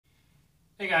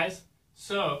Hey guys,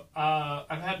 so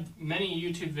I've had many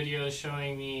YouTube videos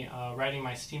showing me riding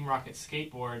my Steam Rocket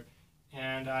skateboard,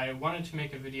 and I wanted to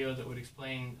make a video that would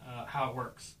explain how it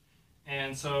works.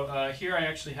 And so here I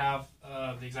actually have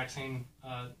the exact same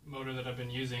motor that I've been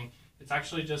using. It's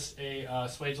actually just a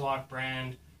Swagelok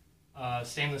brand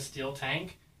stainless steel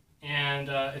tank, and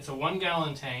it's a 1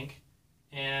 gallon tank,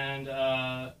 and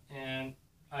I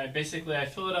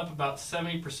fill it up about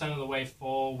 70% of the way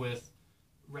full with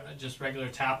just regular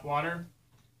tap water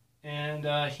and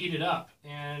heat it up.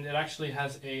 And it actually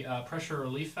has a pressure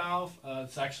relief valve.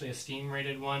 It's actually a steam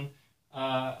rated one.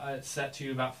 It's set to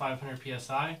about 500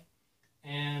 psi,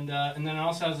 and then it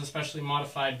also has a specially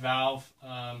modified valve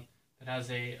that has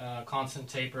a constant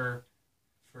taper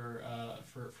for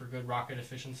good rocket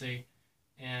efficiency,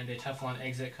 and a Teflon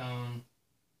exit cone,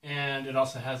 and it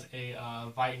also has a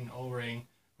Viton O-ring,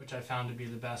 which I found to be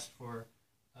the best for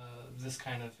this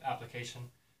kind of application.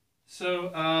 So,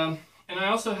 and I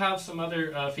also have some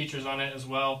other features on it as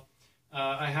well.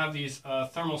 I have these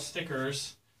thermal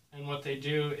stickers, and what they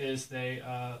do is they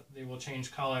will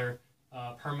change color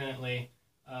permanently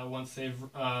once they've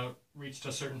reached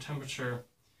a certain temperature.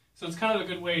 So it's kind of a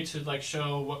good way to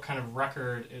show what kind of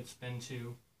record it's been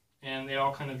to, and they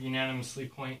all kind of unanimously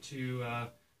point to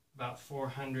about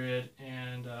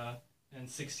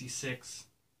 466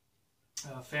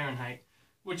 Fahrenheit.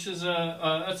 Which is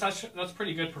that's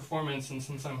pretty good performance, and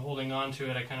since I'm holding on to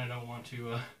it, I kind of don't want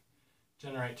to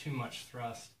generate too much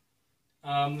thrust.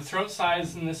 The throat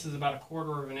size in this is about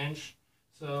 1/4 of an inch,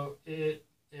 so it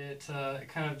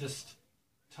kind of just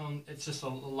it's just a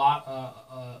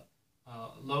lot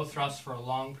low thrust for a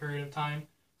long period of time,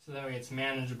 so that way it's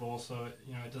manageable, so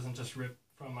it doesn't just rip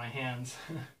from my hands.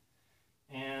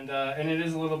 And it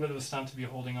is a little bit of a stunt to be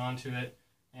holding on to it,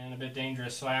 and a bit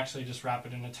dangerous, so I actually just wrap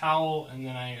it in a towel, and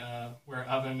then I wear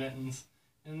oven mittens.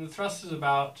 And the thrust is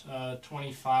about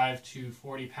 25 to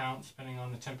 40 pounds, depending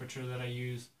on the temperature that I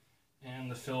use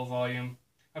and the fill volume.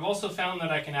 I've also found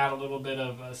that I can add a little bit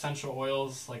of essential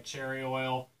oils like cherry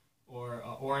oil or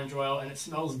orange oil, and it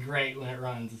smells great when it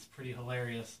runs. It's pretty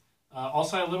hilarious.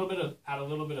 Also, add a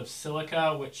little bit of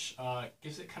silica, which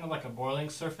gives it kind of like a boiling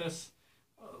surface.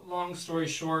 Long story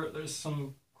short, there's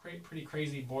some pretty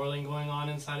crazy boiling going on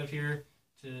inside of here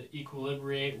to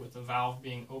equilibrate with the valve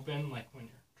being open. Like when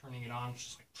you're turning it on,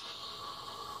 it's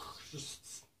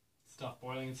just stuff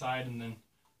boiling inside and then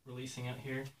releasing it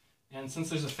here. And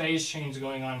since there's a phase change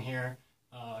going on here,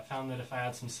 I found that if I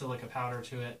add some silica powder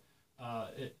to it,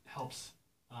 it helps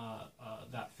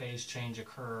that phase change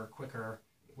occur quicker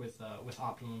with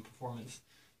optimum performance.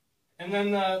 And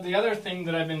then the other thing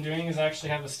that I've been doing is I actually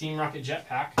have a Steam Rocket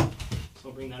jetpack, so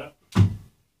I'll bring that up.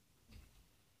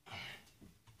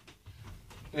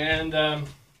 And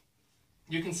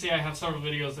you can see I have several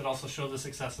videos that also show the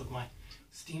success of my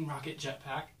Steam Rocket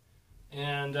jetpack.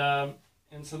 And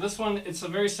so this one, it's a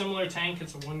very similar tank.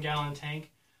 It's a 1 gallon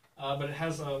tank, but it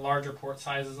has larger port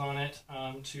sizes on it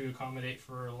to accommodate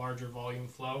for a larger volume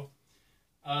flow.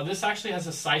 This actually has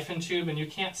a siphon tube, and you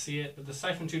can't see it, but the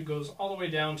siphon tube goes all the way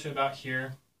down to about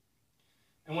here.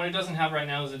 And what it doesn't have right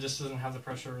now is it just doesn't have the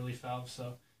pressure relief valve,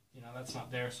 so that's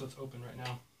not there, so it's open right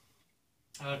now.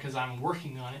 Because I'm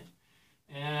working on it.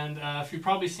 And if you've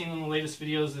probably seen in the latest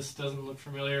videos, this doesn't look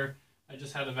familiar. I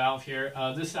just had a valve here.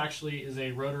 This actually is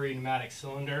a rotary pneumatic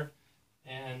cylinder,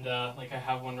 and like I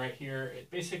have one right here.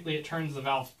 It turns the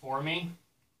valve for me,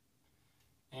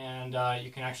 and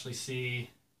you can actually see,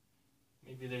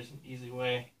 maybe there's an easy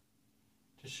way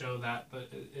to show that, but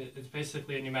it's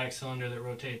basically a pneumatic cylinder that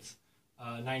rotates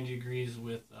 90 degrees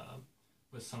with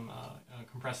some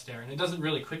compressed air, and it does it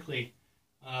really quickly.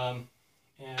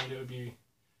 And it would be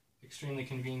extremely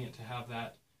convenient to have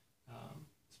that,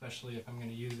 especially if I'm going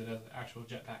to use it as an actual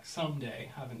jetpack someday.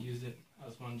 I haven't used it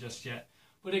as one just yet,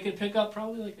 but it could pick up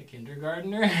probably like a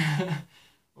kindergartner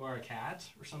or a cat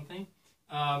or something.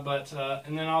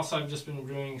 And then also I've just been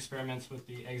doing experiments with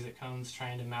the exit cones,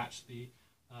 trying to match the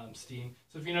steam.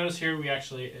 So if you notice here,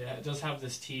 it does have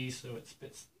this T, so it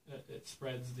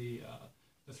spreads the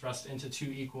thrust into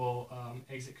 2 equal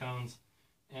exit cones.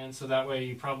 And so that way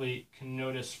you probably can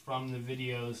notice from the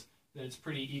videos that it's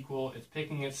pretty equal. It's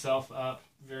picking itself up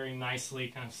very nicely,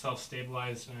 kind of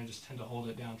self-stabilized, and I just tend to hold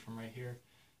it down from right here.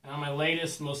 And on my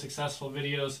latest, most successful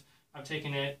videos, I've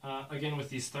taken it, again with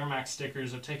these Thermax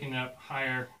stickers, I've taken it up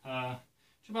higher to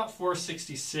about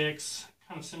 466,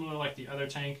 kind of similar like the other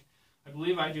tank. I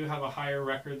believe I do have a higher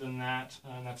record than that,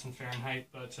 and that's in Fahrenheit,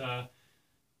 but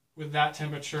with that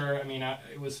temperature, I mean,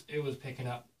 it was picking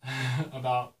up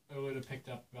it would have picked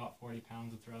up about 40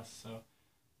 pounds of thrust, so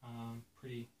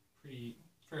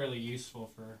fairly useful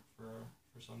for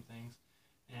some things.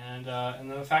 And And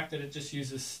then the fact that it just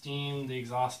uses steam, the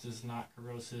exhaust is not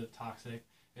corrosive, toxic.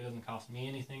 It doesn't cost me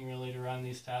anything really to run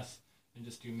these tests and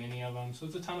just do many of them. So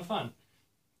it's a ton of fun.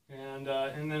 And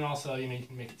then also, you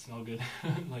can make it smell good,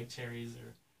 like cherries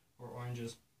or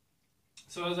oranges.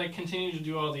 So as I continue to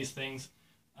do all these things,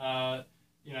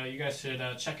 you guys should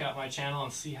check out my channel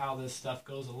and see how this stuff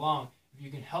goes along. If you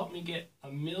can help me get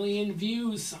 1 million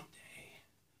views someday,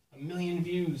 1 million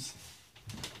views,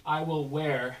 I will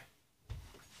wear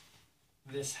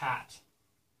this hat.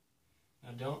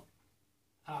 Now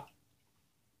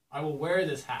I will wear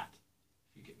this hat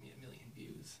if you get me 1 million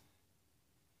views.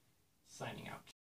 Signing out.